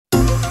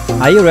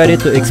Are you ready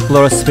to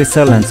explore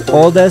Switzerland's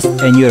oldest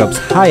and Europe's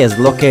highest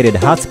located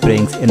hot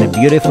springs in the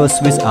beautiful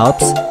Swiss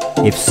Alps?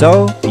 If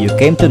so, you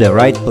came to the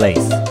right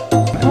place.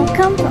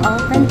 Welcome to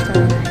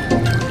Alpintherme.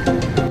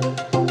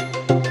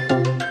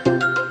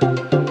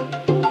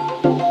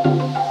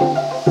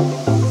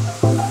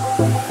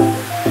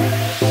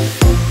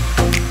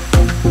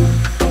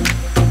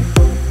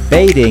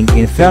 Bathing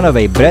in front of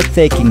a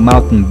breathtaking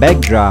mountain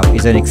backdrop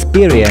is an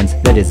experience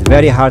that is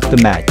very hard to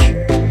match.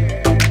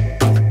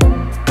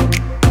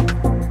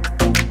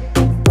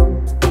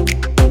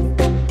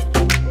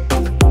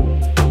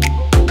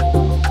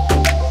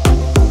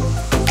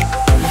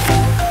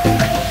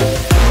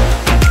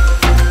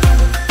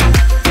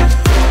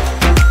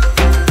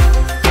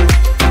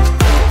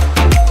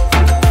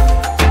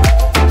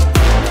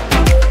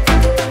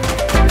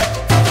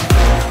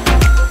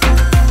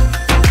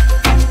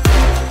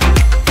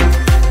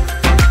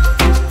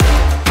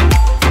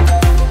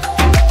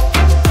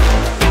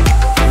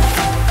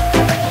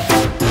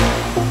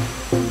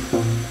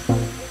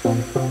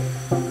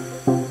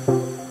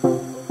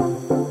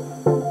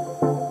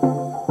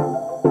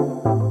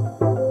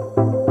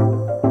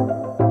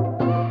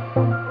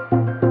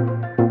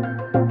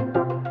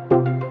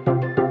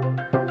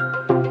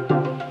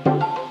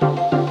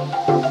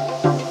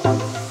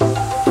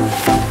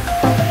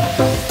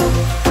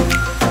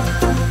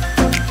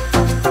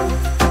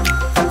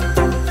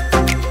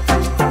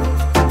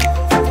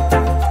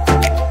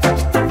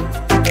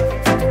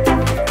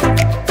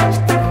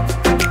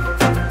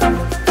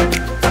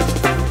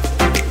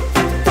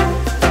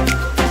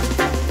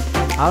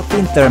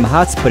 Alpintherme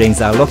hot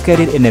springs are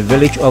located in the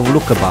village of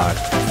Leukebard,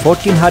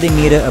 1400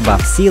 meters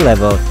above sea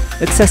level,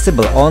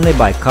 accessible only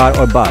by car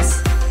or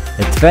bus.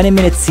 The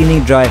 20-minute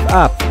scenic drive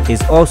up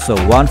is also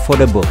one for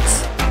the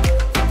books.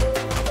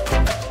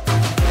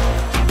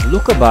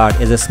 Leukebard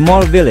is a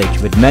small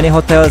village with many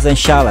hotels and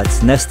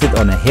chalets nested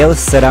on a hill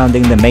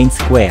surrounding the main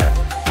square.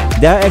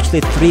 There are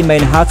actually 3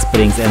 main hot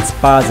springs and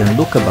spas in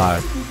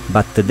Leukebard,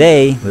 but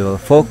today we will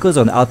focus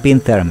on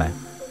Alpintherme.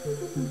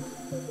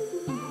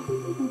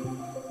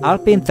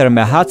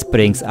 Alpintherme hot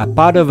springs are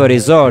part of a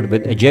resort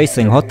with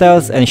adjacent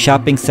hotels and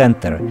shopping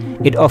center.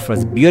 It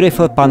offers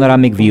beautiful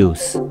panoramic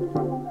views.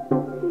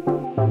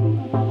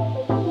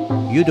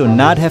 You do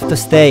not have to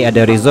stay at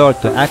the resort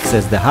to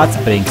access the hot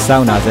springs,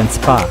 saunas and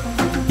spa.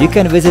 You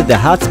can visit the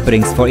hot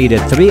springs for either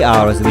 3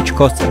 hours, which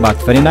costs about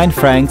 29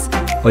 francs,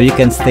 or you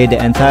can stay the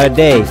entire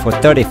day for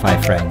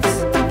 35 francs.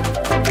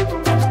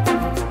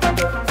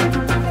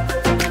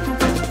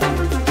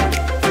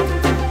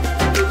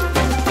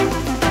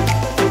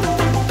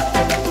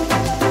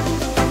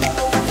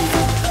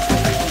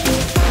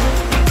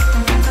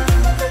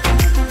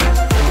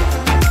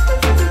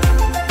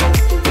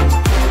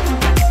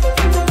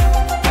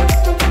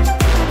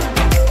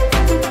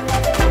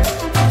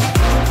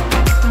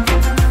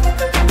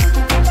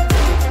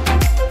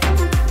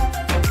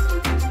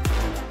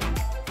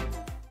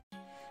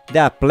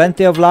 There are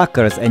plenty of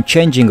lockers and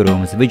changing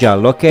rooms which are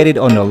located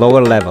on the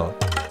lower level.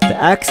 To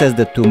access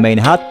the 2 main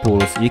hot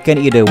pools, you can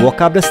either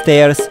walk up the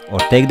stairs or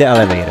take the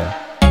elevator.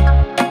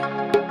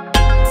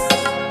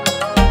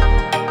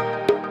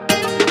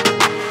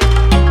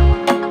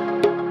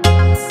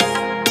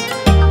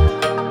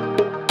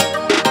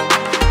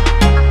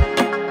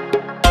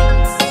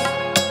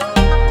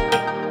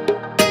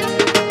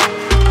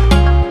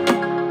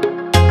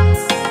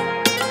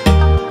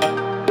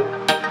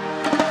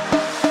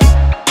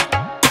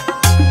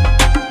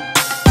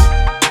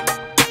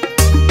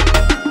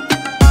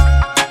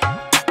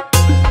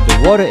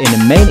 The water in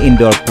the main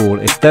indoor pool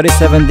is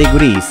 37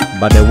 degrees,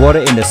 but the water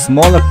in the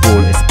smaller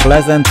pool is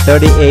pleasant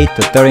 38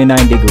 to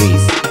 39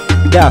 degrees.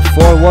 There are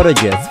 4 water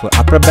jets for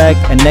upper back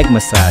and neck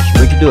massage,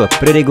 which do a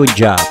pretty good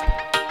job.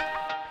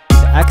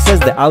 To access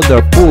the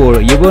outdoor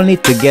pool, you will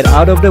need to get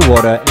out of the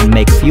water and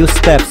make few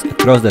steps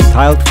across the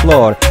tiled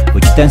floor,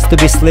 which tends to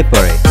be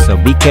slippery, so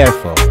be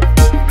careful.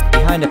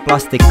 Behind the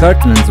plastic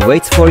curtains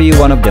waits for you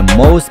one of the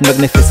most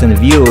magnificent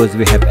views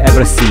we have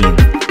ever seen.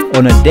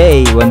 On a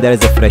day when there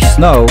is a fresh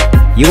snow,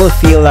 you will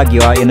feel like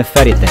you are in a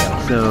fairy tale.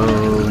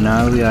 So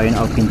now we are in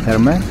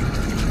Alpintherme,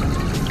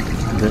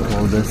 the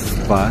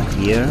oldest spa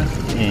here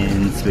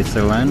in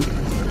Switzerland,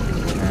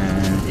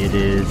 and it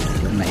is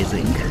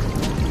amazing.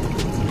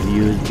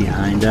 Views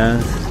behind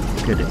us,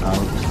 look at the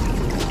Alps,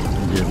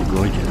 just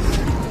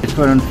gorgeous.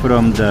 Different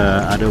from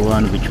the other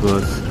one, which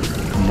was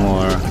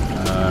more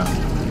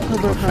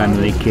for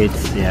family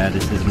kids. Yeah,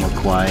 this is more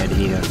quiet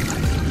here,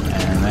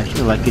 and I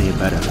actually like it here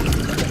better.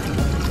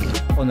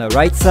 On the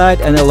right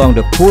side and along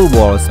the pool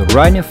walls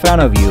right in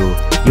front of you,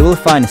 you will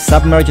find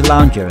submerged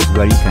loungers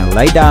where you can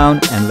lay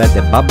down and let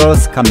the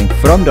bubbles coming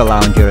from the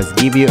loungers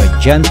give you a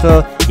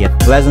gentle yet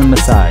pleasant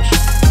massage.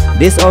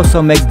 This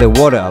also makes the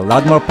water a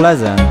lot more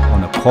pleasant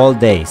on cold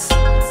days.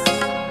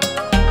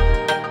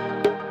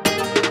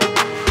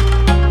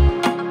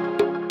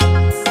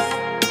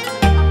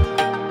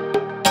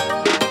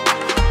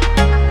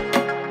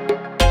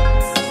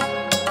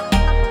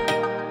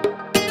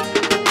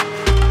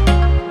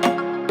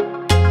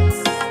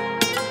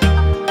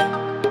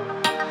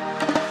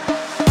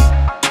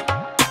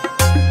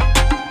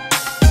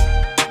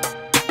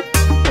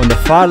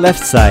 far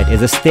left side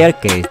is a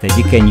staircase that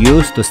you can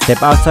use to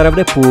step outside of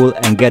the pool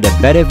and get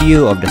a better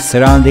view of the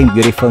surrounding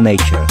beautiful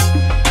nature.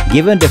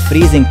 Given the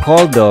freezing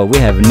cold though, we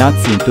have not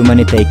seen too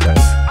many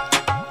takers.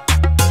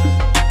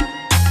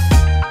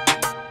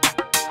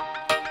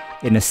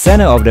 In the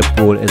center of the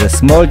pool is a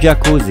small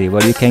jacuzzi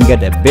where you can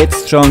get a bit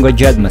stronger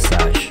jet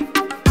massage.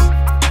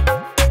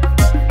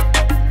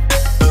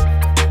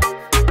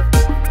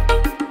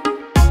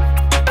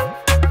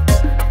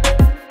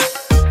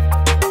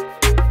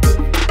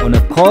 On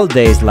cold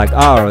days like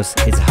ours,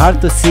 it's hard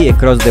to see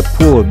across the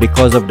pool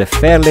because of the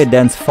fairly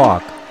dense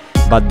fog,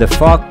 but the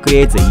fog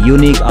creates a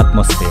unique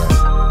atmosphere.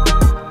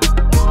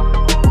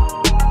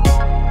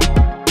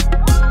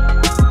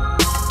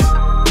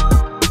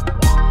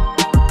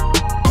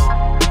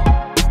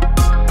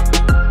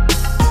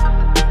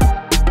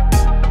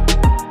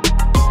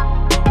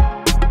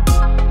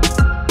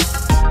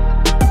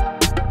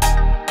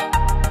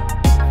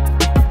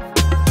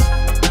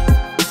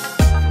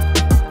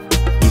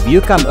 If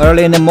you come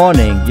early in the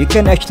morning, you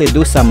can actually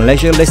do some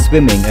leisurely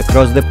swimming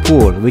across the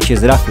pool, which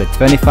is roughly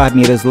 25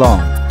 meters long.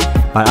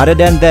 But other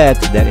than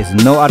that, there is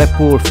no other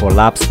pool for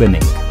lap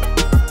swimming.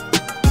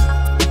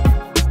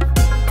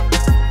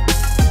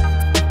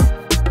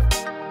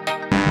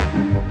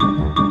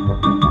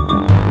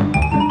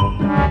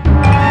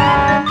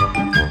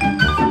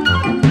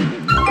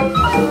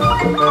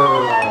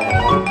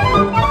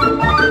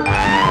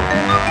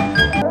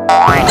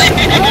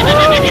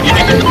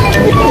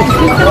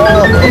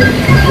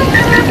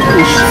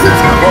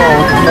 It's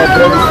cold, my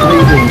breath is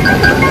freezing.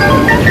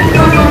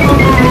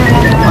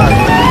 Come on,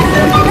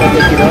 can I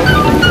take it off?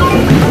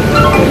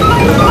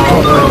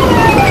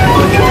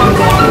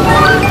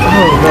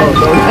 Oh no,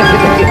 no.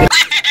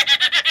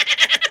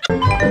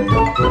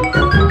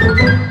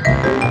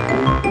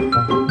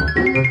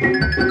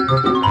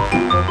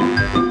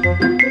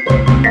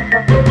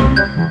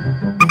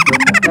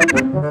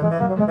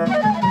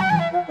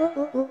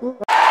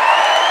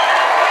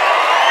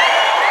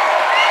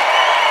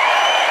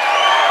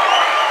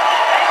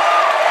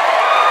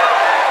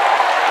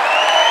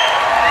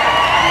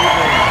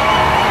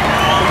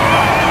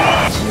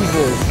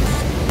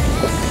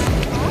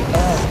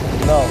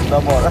 No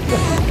more.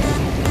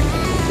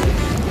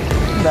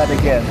 Not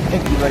again.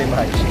 Thank you very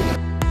much.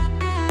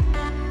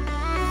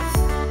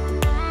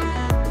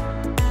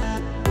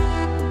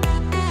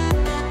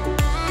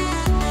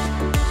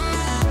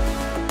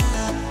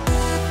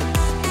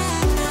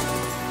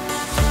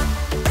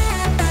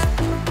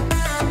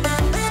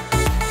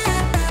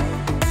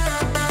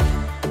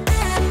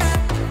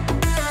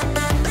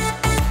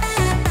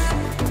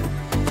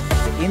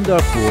 The indoor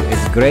pool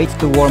is great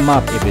to warm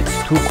up if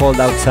it's too cold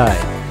outside.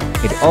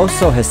 It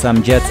also has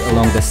some jets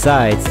along the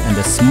sides, and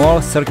the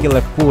small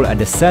circular pool at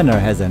the center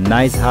has a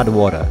nice hot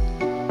water.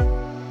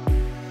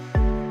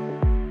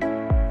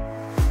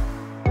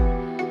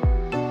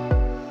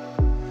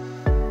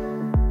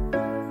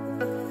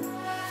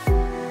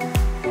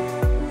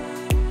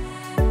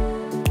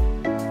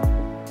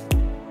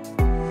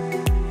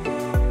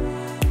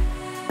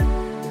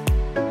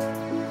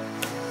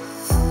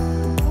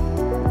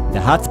 The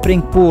hot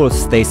spring pool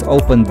stays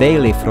open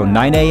daily from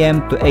 9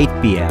 AM to 8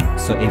 PM,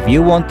 so if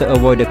you want to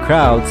avoid the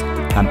crowds,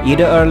 come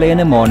either early in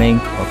the morning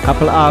or a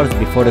couple hours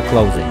before the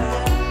closing.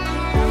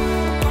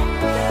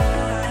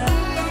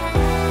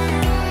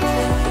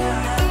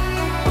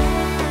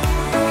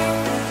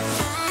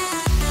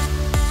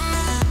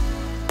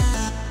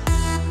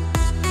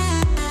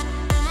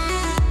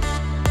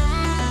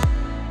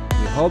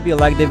 We hope you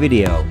liked the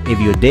video. If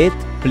you did,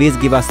 please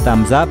give us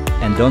thumbs up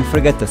and don't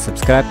forget to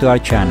subscribe to our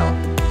channel.